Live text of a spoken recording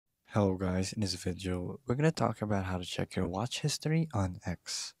Hello guys, in this video, we're gonna talk about how to check your watch history on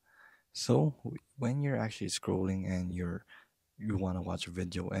X. So when you're actually scrolling and you want to watch a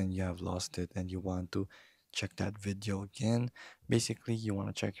video and you have lost it and you want to check that video again, basically you want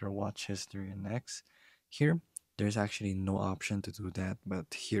to check your watch history on X. Here, there's actually no option to do that,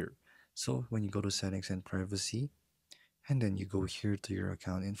 but here. So when you go to settings and privacy, and then you go here to your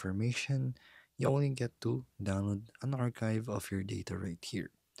account information, you only get to download an archive of your data right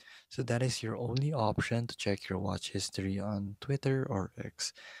here. So that is your only option to check your watch history on Twitter or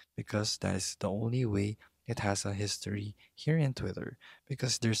X because that is the only way it has a history here in Twitter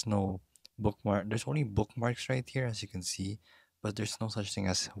because there's no bookmark. There's only bookmarks right here as you can see, but there's no such thing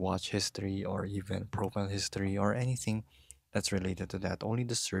as watch history or even profile history or anything that's related to that. Only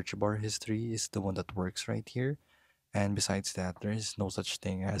the search bar history is the one that works right here. And besides that, there is no such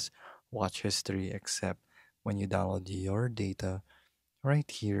thing as watch history except when you download your data right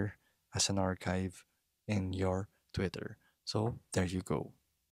here as an archive in your Twitter. So there you go.